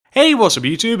Hey, what's up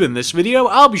YouTube? In this video,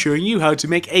 I'll be showing you how to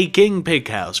make a king pig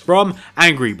house from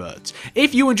Angry Birds.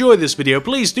 If you enjoyed this video,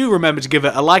 please do remember to give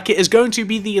it a like. It is going to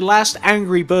be the last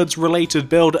Angry Birds related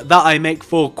build that I make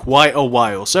for quite a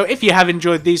while. So if you have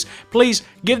enjoyed these, please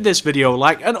give this video a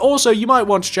like, and also you might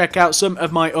want to check out some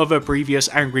of my other previous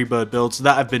Angry Bird builds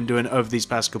that I've been doing over these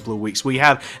past couple of weeks. We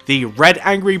have the red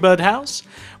Angry Bird house,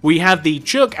 we have the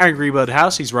Chuck Angry Bird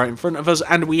house, he's right in front of us,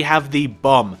 and we have the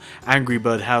Bomb Angry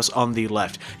Bird house on the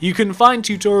left. You can find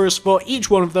tutorials for each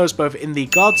one of those both in the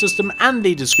card system and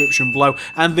the description below,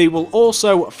 and they will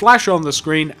also flash on the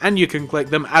screen and you can click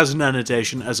them as an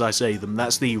annotation as I say them.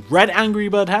 That's the red Angry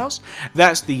Bird house,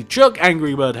 that's the Chuck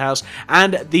Angry Bird house,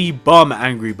 and the Bomb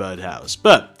Angry Bird house.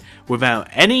 But without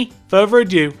any further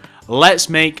ado, let's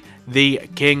make the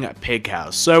King Pig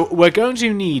house. So we're going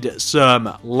to need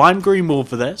some lime green wool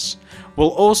for this. We'll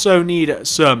also need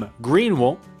some green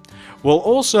wool. We'll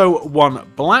also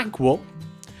want black wool.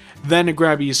 Then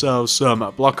grab yourselves some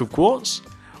block of quartz.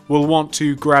 We'll want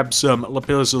to grab some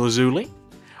lapis lazuli.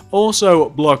 Also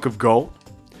block of gold.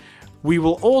 We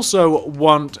will also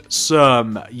want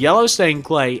some yellow stained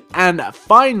clay, and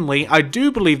finally, I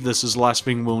do believe this is the last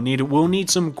thing we'll need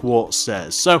some quartz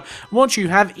stairs. So once you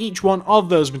have each one of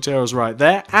those materials right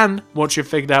there, and once you've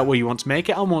figured out where you want to make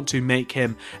it, I want to make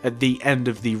him at the end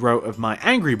of the row of my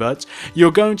Angry Birds, you're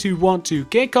going to want to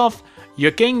kick off your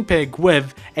king pig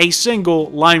with a single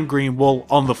lime green wool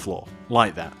on the floor,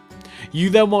 like that.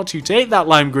 You then want to take that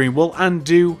lime green wool and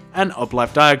do an up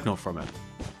left diagonal from it.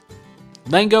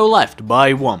 Then go left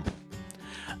by 1.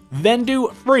 Then do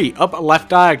 3 up left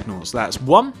diagonals. That's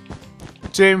 1,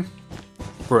 2,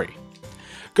 3.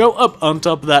 Go up on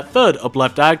top of that third up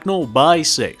left diagonal by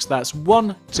 6. That's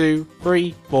 1, 2,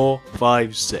 3, 4,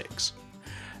 5, 6.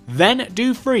 Then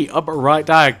do 3 up right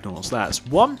diagonals. That's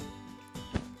 1,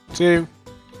 2,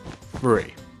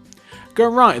 3. Go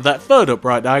right that third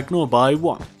upright diagonal by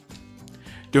 1.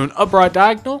 Do an upright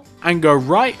diagonal and go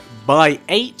right by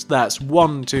 8, that's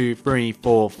 1, 2, 3,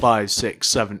 4, 5, 6,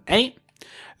 7, 8.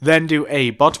 Then do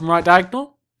a bottom right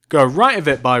diagonal, go right of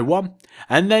it by 1,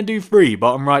 and then do 3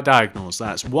 bottom right diagonals,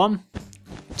 that's 1,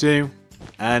 2,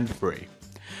 and 3.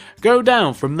 Go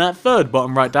down from that third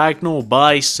bottom right diagonal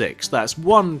by 6, that's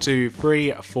 1, 2,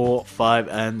 3, 4, 5,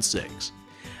 and 6.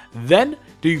 Then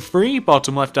do 3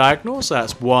 bottom left diagonals,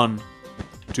 that's 1,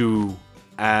 2,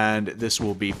 and this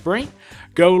will be 3.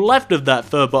 Go left of that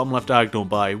third bottom left diagonal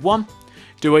by 1.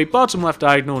 Do a bottom left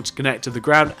diagonal to connect to the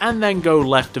ground, and then go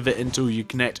left of it until you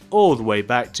connect all the way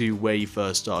back to where you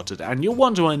first started. And you'll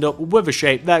want to end up with a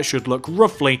shape that should look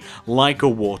roughly like a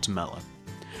watermelon.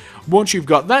 Once you've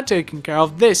got that taken care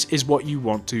of, this is what you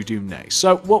want to do next.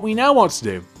 So what we now want to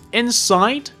do,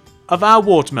 inside of our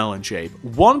watermelon shape,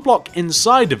 1 block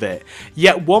inside of it,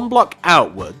 yet 1 block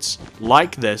outwards,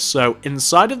 like this, so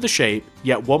inside of the shape,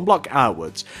 yet 1 block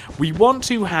outwards, we want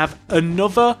to have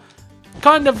another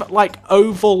kind of like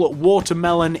oval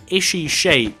watermelon-ishy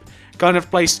shape kind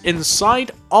of placed inside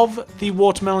of the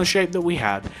watermelon shape that we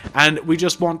had, and we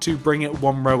just want to bring it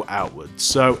 1 row outwards.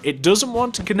 So it doesn't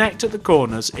want to connect at the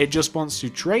corners, it just wants to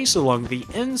trace along the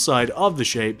inside of the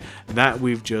shape that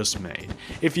we've just made.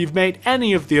 If you've made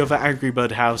any of the other Angry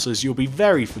Bird houses, you'll be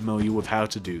very familiar with how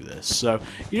to do this. So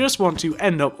you just want to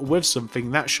end up with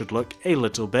something that should look a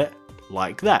little bit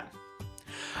like that.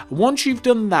 Once you've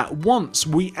done that once,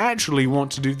 we actually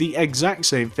want to do the exact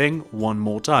same thing 1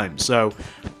 more time. So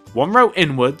 1 row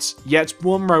inwards, yet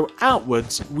 1 row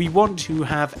outwards, we want to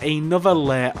have another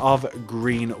layer of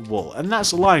green wool. And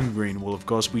that's lime green wool, of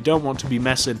course. We don't want to be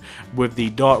messing with the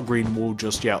dark green wool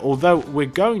just yet, although we're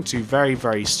going to very,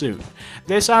 very soon.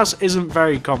 This house isn't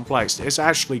very complex, it's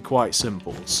actually quite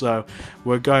simple. So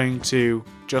we're going to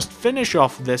just finish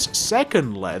off this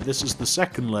second layer. This is the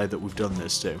second layer that we've done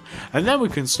this to. And then we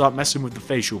can start messing with the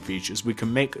facial features. We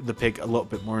can make the pig a little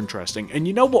bit more interesting. And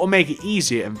you know what will make it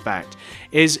easier, in fact,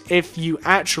 is if you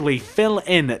actually fill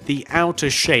in the outer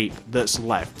shape that's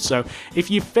left. So if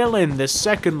you fill in this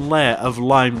second layer of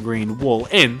lime green wool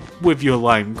in with your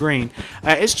lime green,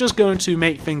 it's just going to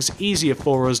make things easier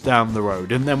for us down the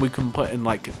road. And then we can put in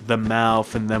like the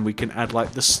mouth, and then we can add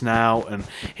like the snout and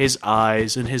his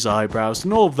eyes and his eyebrows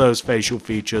and all of those facial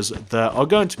features that are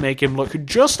going to make him look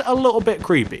just a little bit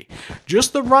creepy.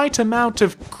 Just the right amount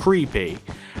of creepy,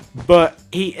 but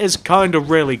he is kind of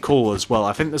really cool as well.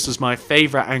 I think this is my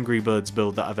favourite Angry Birds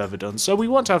build that I've ever done, so we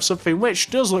want to have something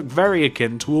which does look very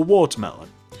akin to a watermelon.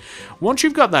 Once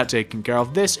you've got that taken care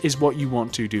of, this is what you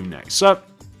want to do next. So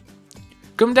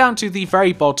come down to the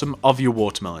very bottom of your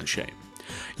watermelon shape.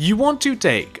 You want to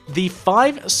take the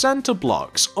 5 center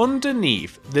blocks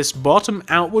underneath this bottom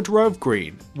outward row of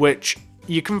green, which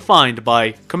you can find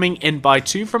by coming in by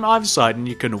 2 from either side, and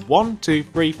you can 1, 2,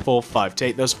 3, 4, 5.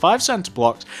 Take those 5 center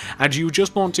blocks, and you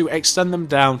just want to extend them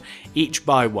down each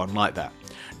by 1 like that.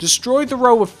 Destroy the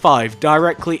row of 5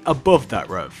 directly above that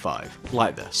row of 5,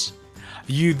 like this.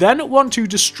 You then want to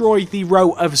destroy the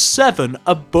row of 7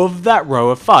 above that row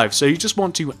of 5, so you just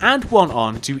want to add 1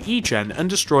 on to each end and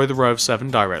destroy the row of 7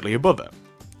 directly above it.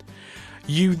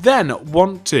 You then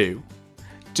want to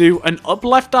do an up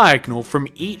left diagonal from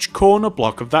each corner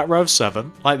block of that row of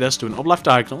 7, like this, do an up left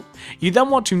diagonal. You then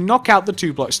want to knock out the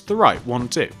 2 blocks to the right, 1,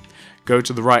 2. Go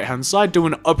to the right hand side, do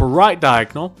an upper right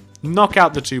diagonal, knock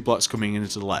out the 2 blocks coming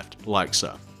into the left, like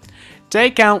so.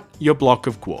 Take out your block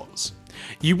of quartz.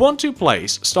 You want to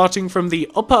place, starting from the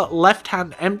upper left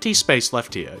hand empty space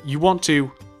left here, you want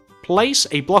to place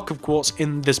a block of quartz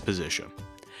in this position.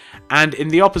 And in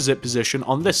the opposite position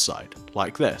on this side,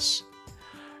 like this.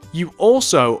 You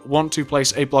also want to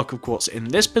place a block of quartz in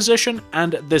this position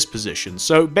and this position.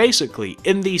 So basically,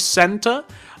 in the center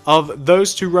of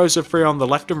those 2 rows of 3 on the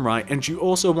left and right, and you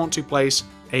also want to place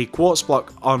a quartz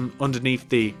block on underneath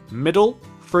the middle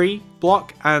 3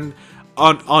 block and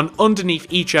on underneath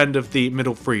each end of the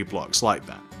middle 3 blocks, like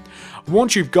that.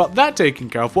 Once you've got that taken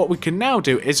care of, what we can now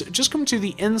do is just come to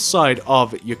the inside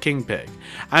of your king pig,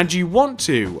 and you want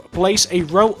to place a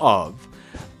row of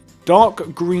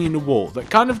dark green wool that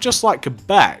kind of just like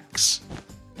backs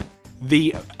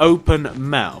the open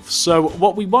mouth. So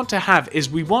what we want to have is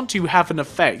we want to have an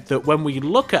effect that when we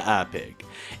look at our pig,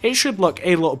 it should look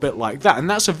a little bit like that, and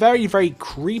that's a very, very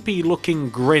creepy looking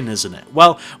grin, isn't it?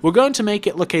 Well, we're going to make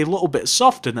it look a little bit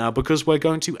softer now because we're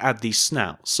going to add the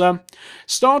snout. So,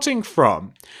 starting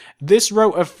from this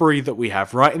row of 3 that we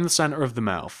have right in the center of the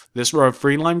mouth, this row of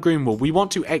 3 lime green wool, we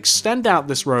want to extend out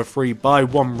this row of 3 by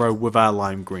 1 row with our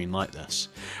lime green like this.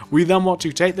 We then want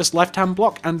to take this left hand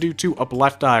block and do 2 up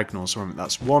left diagonals from it.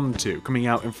 That's 1, 2, coming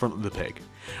out in front of the pig.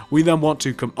 We then want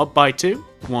to come up by 2,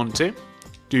 1, 2.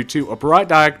 Do 2 up right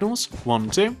diagonals, 1,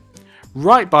 2.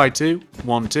 Right by 2,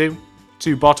 1, 2.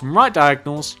 2 bottom right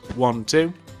diagonals, 1,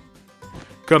 2.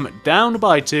 Come down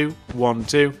by 2, 1,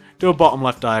 2. Do a bottom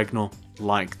left diagonal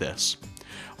like this.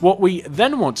 What we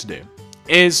then want to do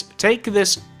is take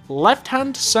this left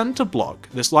hand center block,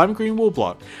 this lime green wool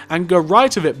block, and go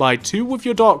right of it by 2 with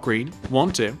your dark green,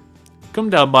 1, 2. Come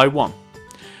down by 1.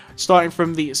 Starting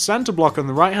from the center block on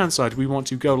the right hand side, we want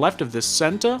to go left of this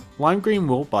center lime green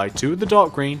wool by 2 of the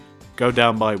dark green, go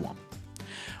down by 1.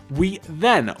 We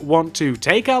then want to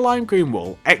take our lime green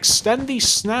wool, extend the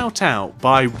snout out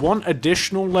by 1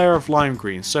 additional layer of lime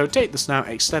green. So take the snout,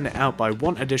 extend it out by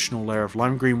 1 additional layer of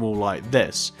lime green wool like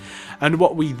this. And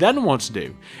what we then want to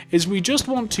do is we just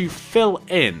want to fill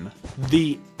in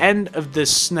the end of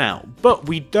this snout, but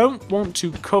we don't want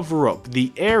to cover up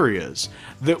the areas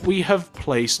that we have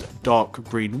placed dark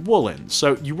green wool in.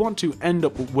 So you want to end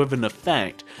up with an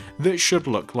effect that should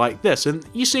look like this. And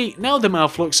you see, now the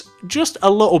mouth looks just a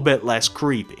little bit less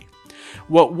creepy.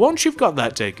 Well, once you've got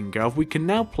that taken care of, we can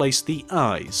now place the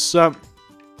eyes. So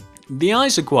the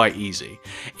eyes are quite easy.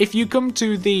 If you come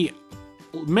to the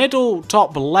middle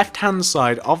top left hand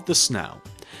side of the snout,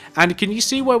 and can you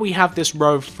see where we have this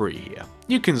row of 3 here?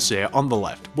 You can see it on the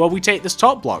left. Well, we take this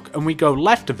top block and we go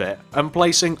left of it, and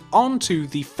placing onto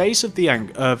the face of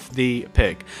the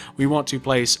pig, we want to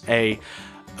place a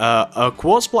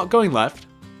quartz block going left,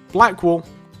 black wool,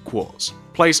 quartz.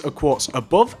 Place a quartz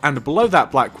above and below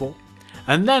that black wool,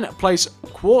 and then place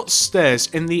quartz stairs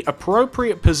in the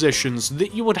appropriate positions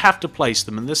that you would have to place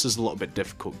them. And this is a little bit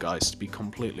difficult, guys, to be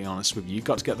completely honest with you. You've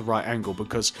got to get the right angle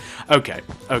because,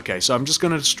 okay, so I'm just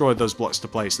going to destroy those blocks to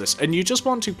place this. And you just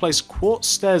want to place quartz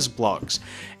stairs blocks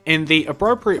in the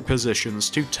appropriate positions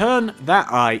to turn that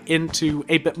eye into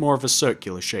a bit more of a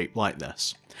circular shape like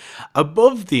this.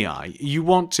 Above the eye, you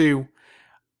want to,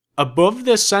 above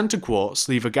this center quartz,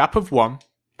 leave a gap of 1,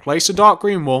 place a dark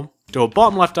green wool, do a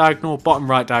bottom left diagonal, bottom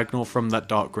right diagonal from that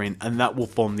dark green, and that will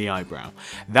form the eyebrow.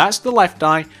 That's the left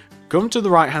eye. Come to the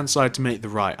right hand side to make the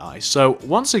right eye. So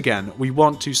once again, we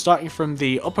want to, starting from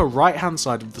the upper right hand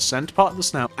side of the center part of the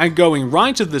snout, and going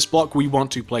right of this block, we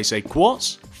want to place a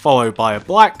quartz, followed by a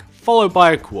black, followed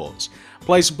by a quartz.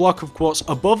 Place a block of quartz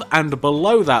above and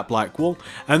below that black wool,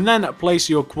 and then place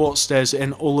your quartz stairs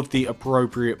in all of the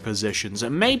appropriate positions.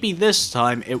 And maybe this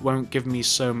time it won't give me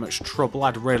so much trouble.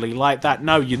 I'd really like that.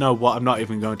 No, you know what? I'm not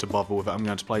even going to bother with it. I'm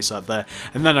going to place that there,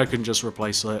 and then I can just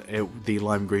replace it with the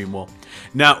lime green wool.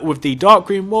 Now, with the dark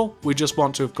green wool, we just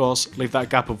want to, of course, leave that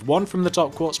gap of 1 from the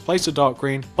top quartz, place a dark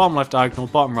green, bottom left diagonal,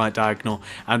 bottom right diagonal,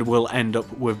 and we'll end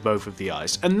up with both of the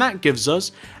eyes. And that gives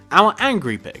us our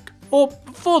angry pig. Or,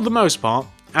 for the most part,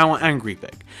 our angry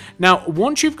pig. Now,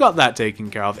 once you've got that taken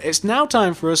care of, it's now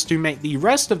time for us to make the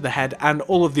rest of the head and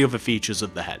all of the other features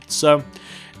of the head. So,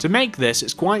 to make this,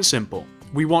 it's quite simple.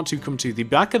 We want to come to the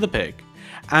back of the pig,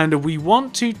 and we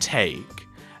want to take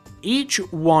each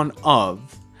one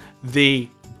of the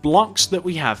blocks that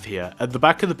we have here at the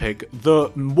back of the pig,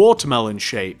 the watermelon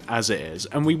shape as it is,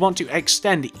 and we want to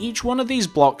extend each one of these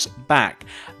blocks back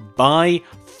by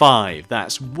 5.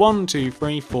 That's 1, 2,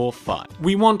 3, 4, 5.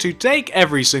 We want to take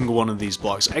every single one of these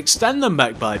blocks, extend them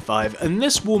back by 5, and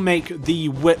this will make the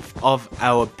width of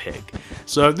our pig.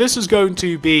 So this is going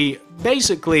to be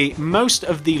basically most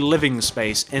of the living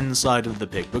space inside of the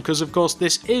pig, because of course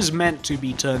this is meant to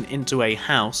be turned into a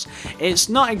house. It's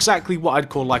not exactly what I'd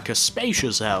call like a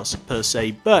spacious house per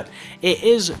se, but it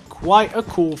is quite a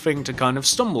cool thing to kind of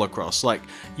stumble across. Like,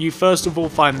 you first of all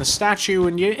find the statue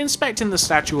and you're inspecting the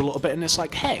statue a little bit, and it's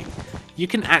like, hey, you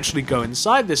can actually go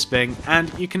inside this thing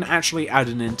and you can actually add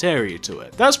an interior to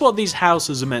it. That's what these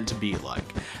houses are meant to be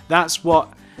like.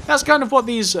 That's kind of what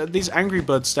these Angry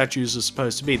Bird statues are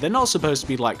supposed to be. They're not supposed to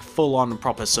be like full-on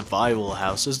proper survival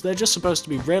houses. They're just supposed to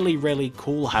be really, really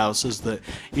cool houses that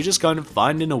you just kind of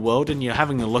find in a world, and you're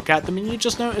having a look at them and you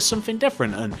just notice something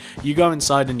different, and you go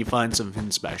inside and you find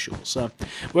something special. So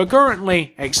we're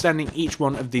currently extending each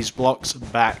one of these blocks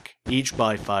back, each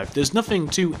by 5. There's nothing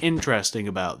too interesting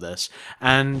about this,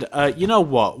 and you know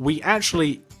what?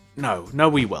 No,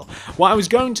 we will. What I was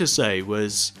going to say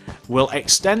was, we'll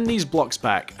extend these blocks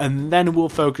back and then we'll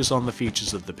focus on the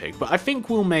features of the pig. But I think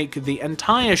we'll make the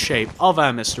entire shape of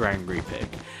our Mr. Angry Pig,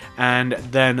 and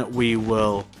then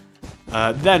we'll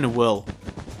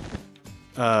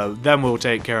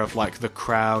take care of like the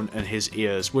crown and his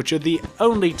ears, which are the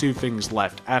only 2 things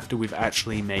left after we've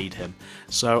actually made him.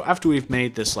 So after we've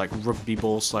made this like rugby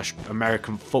ball /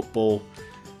 American football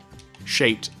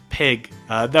shaped pig,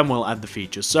 then we'll add the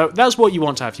features. So that's what you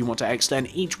want to have. You want to extend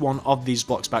each one of these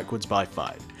blocks backwards by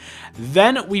 5.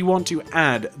 Then we want to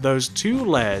add those 2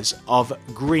 layers of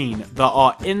green that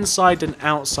are inside and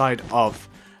outside of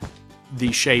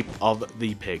the shape of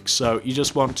the pig. So you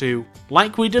just want to,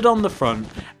 like we did on the front,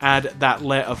 add that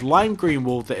layer of lime green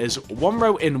wool that is 1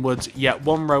 row inwards yet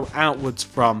 1 row outwards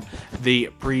from the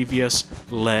previous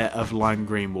layer of lime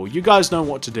green wool. You guys know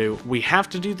what to do. We have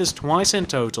to do this twice in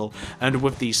total, and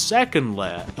with the second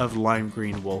layer of lime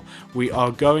green wool we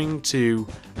are going to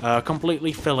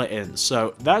completely fill it in.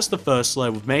 So that's the first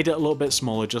layer. We've made it a little bit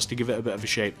smaller just to give it a bit of a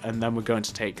shape, and then we're going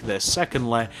to take this second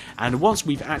layer, and once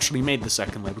we've actually made the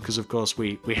second layer, because of course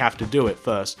we have to do it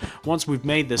first, once we've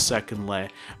made this second layer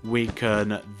we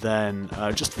can then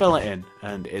just fill it in,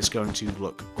 and it's going to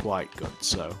look quite good.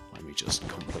 So let me just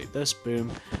complete this,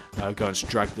 boom, going to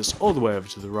drag this all the way over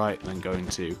to the right, and then going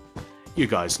to, you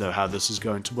guys know how this is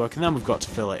going to work, and then we've got to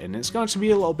fill it in. It's going to be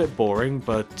a little bit boring,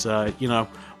 but you know,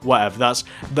 whatever,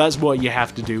 that's what you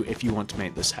have to do if you want to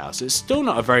make this house. It's still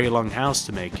not a very long house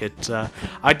to make it.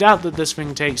 I doubt that this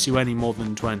thing takes you any more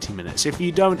than 20 minutes, if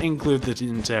you don't include the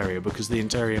interior, because the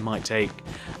interior might take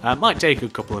a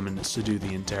couple of minutes to do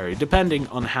the interior, depending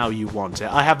on how you want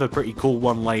it. I have a pretty cool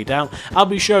one laid out. I'll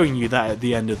be showing you that at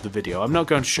the end of the video. I'm not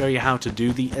going to show you how to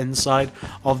do the inside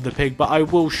of the pig, but I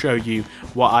will show you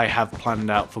what I have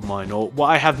planned out for mine, or what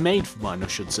I have made for mine, I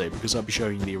should say, because I'll be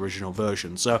showing you the original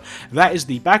version. So that is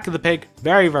the back of the pig.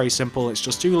 Very, very simple. It's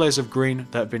just 2 layers of green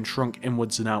that have been shrunk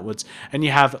inwards and outwards, and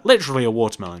you have literally a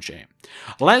watermelon shape.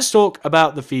 Let's talk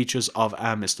about the features of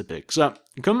our Mr. Pig. So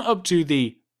come up to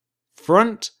the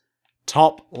front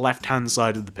top left hand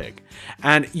side of the pig,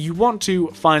 and you want to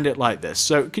find it like this.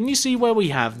 So can you see where we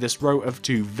have this row of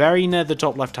 2 very near the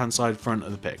top left hand side front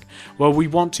of the pig? Well, we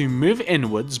want to move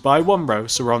inwards by 1 row,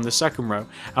 so we're on the second row,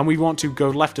 and we want to go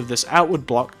left of this outward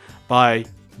block by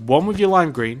 1 with your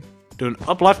lime green, do an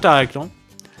up left diagonal,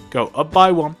 go up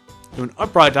by 1, do an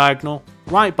up right diagonal,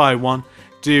 right by 1,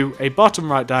 do a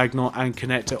bottom right diagonal, and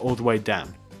connect it all the way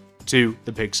down to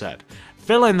the pig's head.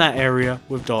 Fill in that area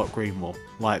with dark green wool,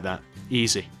 like that.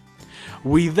 Easy.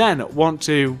 We then want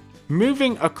to,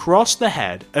 moving across the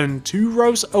head and 2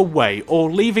 rows away, or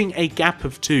leaving a gap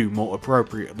of 2 more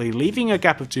appropriately, leaving a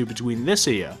gap of 2 between this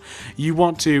ear, you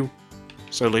want to,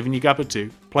 so leaving your gap of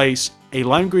 2, place a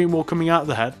lime green wool coming out of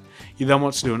the head. You then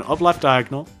want to do an up left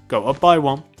diagonal, go up by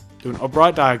 1, do an up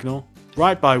right diagonal,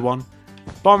 right by 1,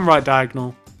 bottom right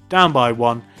diagonal, down by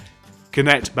 1,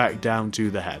 connect back down to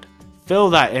the head. Fill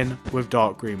that in with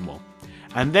dark green wool.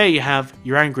 And there you have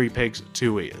your Angry Pig's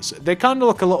 2 ears. They kind of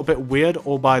look a little bit weird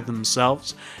all by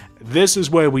themselves. This is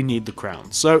where we need the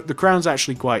crown. So the crown's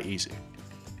actually quite easy.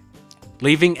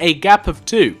 Leaving a gap of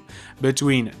 2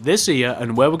 between this ear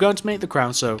and where we're going to make the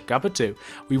crown, so gap of 2,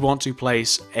 we want to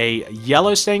place a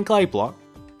yellow stained clay block,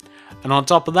 And on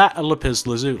top of that, a lapis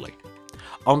lazuli.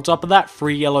 On top of that,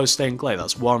 3 yellow stained clay.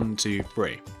 That's 1, 2,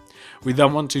 3. We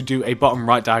then want to do a bottom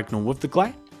right diagonal with the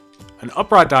clay, an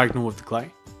upright diagonal with the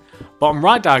clay, bottom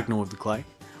right diagonal with the clay.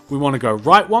 We want to go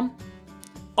right 1,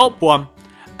 up 1,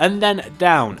 and then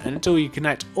down until you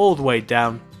connect all the way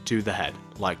down to the head,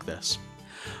 like this.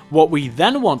 What we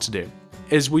then want to do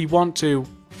is we want to,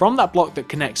 from that block that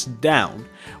connects down,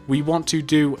 we want to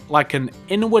do like an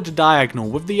inward diagonal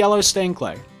with the yellow stained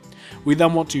clay. We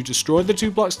then want to destroy the 2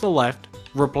 blocks to the left,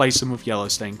 replace them with yellow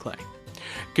stained clay.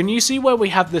 Can you see where we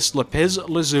have this lapis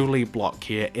lazuli block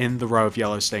here in the row of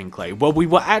yellow stained clay? Well, we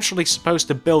were actually supposed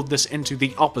to build this into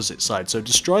the opposite side, so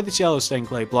destroy this yellow stained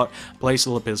clay block, place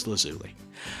a lapis lazuli.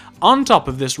 On top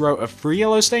of this row of 3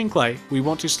 yellow stained clay, we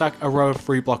want to stack a row of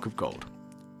 3 block of gold.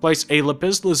 Place a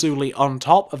lapis lazuli on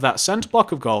top of that center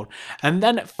block of gold, and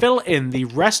then fill in the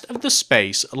rest of the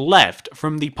space left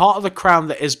from the part of the crown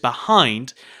that is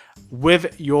behind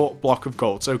with your block of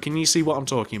gold. So can you see what I'm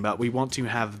talking about? We want to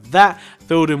have that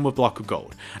filled in with block of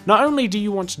gold. Not only do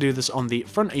you want to do this on the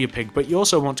front of your pig, but you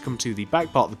also want to come to the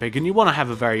back part of the pig, and you want to have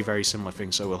a very, very similar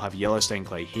thing. So we'll have yellow stained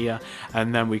clay here,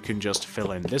 and then we can just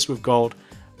fill in this with gold,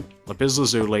 lapis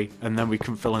lazuli, and then we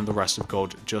can fill in the rest of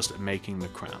gold, just making the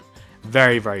crown.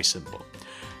 Very, very simple.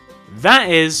 That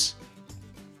is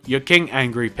your King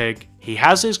Angry Pig. He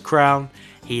has his crown,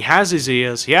 he has his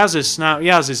ears, he has his snout, he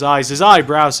has his eyes, his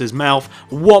eyebrows, his mouth.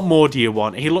 What more do you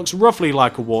want? He looks roughly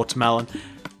like a watermelon.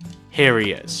 Here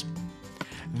he is.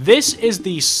 This is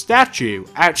the statue,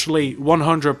 actually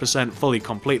 100% fully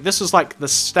complete. This is like the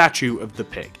statue of the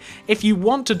pig. If you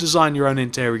want to design your own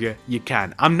interior, you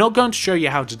can. I'm not going to show you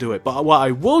how to do it, but what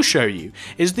I will show you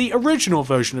is the original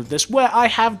version of this where I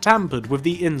have tampered with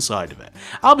the inside of it.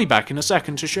 I'll be back in a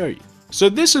second to show you. So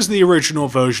this is the original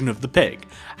version of the pig.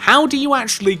 How do you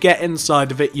actually get inside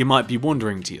of it, you might be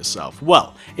wondering to yourself.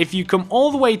 Well, if you come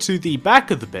all the way to the back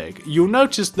of the pig, you'll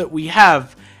notice that we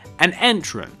have an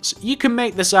entrance. You can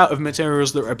make this out of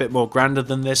materials that are a bit more grander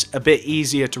than this, a bit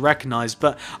easier to recognize,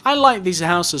 but I like these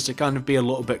houses to kind of be a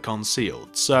little bit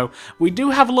concealed. So we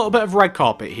do have a little bit of red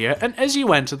carpet here, and as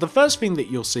you enter, the first thing that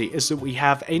you'll see is that we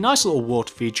have a nice little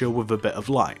water feature with a bit of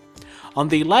light. On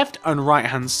the left and right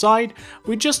hand side,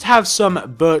 we just have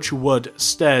some birch wood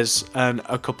stairs and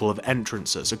a couple of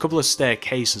entrances, a couple of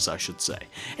staircases I should say.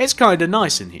 It's kinda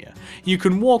nice in here. You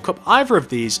can walk up either of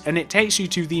these and it takes you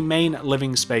to the main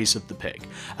living space of the pig.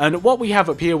 And what we have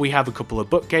up here, we have a couple of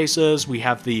bookcases, we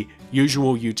have the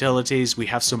usual utilities, we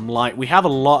have some light, we have a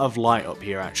lot of light up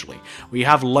here actually. We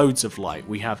have loads of light,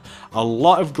 we have a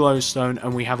lot of glowstone,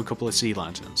 and we have a couple of sea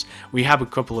lanterns. We have a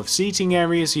couple of seating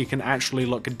areas, you can actually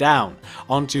look down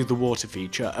onto the water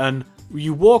feature, and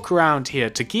you walk around here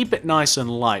to keep it nice and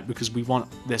light because we want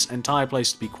this entire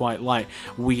place to be quite light.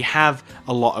 We have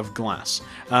a lot of glass.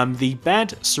 The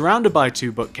bed surrounded by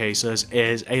 2 bookcases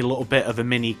is a little bit of a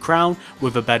mini crown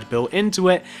with a bed built into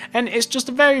it, and it's just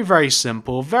a very, very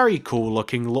simple, very cool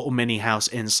looking little mini house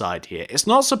inside here. It's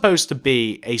not supposed to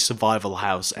be a survival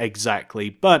house exactly,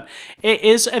 but it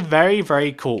is a very,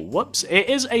 very cool, it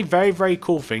is a very, very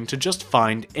cool thing to just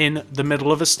find in the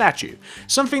middle of a statue.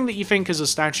 Something that you think is a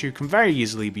statue can very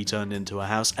easily be turned into a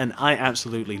house, and I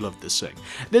absolutely love this thing.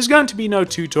 There's going to be no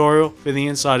tutorial for the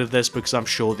inside of this because I'm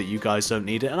sure that you guys don't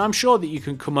need it, and I'm sure that you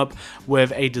can come up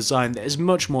with a design that is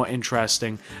much more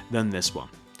interesting than this one.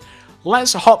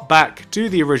 Let's hop back to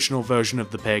the original version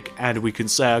of the pig and we can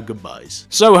say our goodbyes.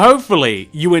 So hopefully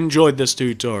you enjoyed this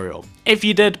tutorial. If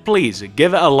you did, please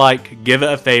give it a like, give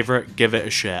it a favorite, give it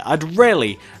a share. I'd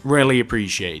really, really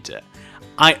appreciate it.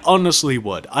 I honestly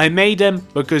would. I made him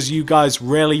because you guys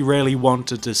really, really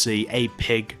wanted to see a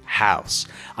pig house.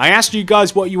 I asked you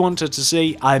guys what you wanted to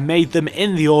see. I made them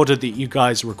in the order that you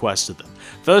guys requested them.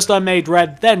 First I made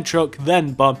Red, then Chuck,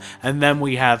 then Bum, and then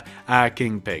we have our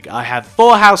King Pig. I have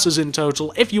 4 houses in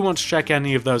total. If you want to check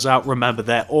any of those out, remember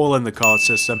they're all in the card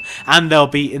system, and they'll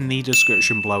be in the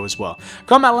description below as well.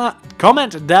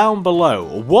 Comment down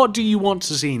below, what do you want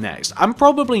to see next? I'm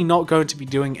probably not going to be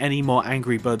doing any more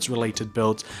Angry Birds related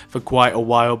builds for quite a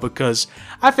while because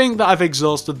I think that I've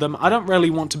exhausted them. I don't really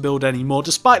want to build any more,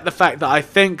 despite the fact that I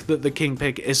think that the King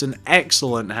Pig is an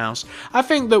excellent house. I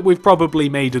think that we've probably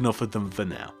made enough of them for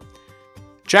now.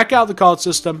 Check out the card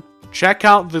system, check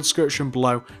out the description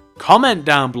below, comment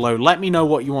down below, let me know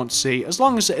what you want to see. As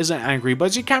long as it isn't Angry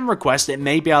Birds, you can request it,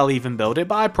 maybe I'll even build it,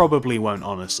 but I probably won't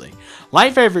honestly.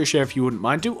 Like, favorite, share if you wouldn't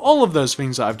mind, do all of those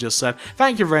things that I've just said.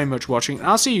 Thank you very much for watching, and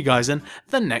I'll see you guys in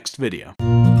the next video.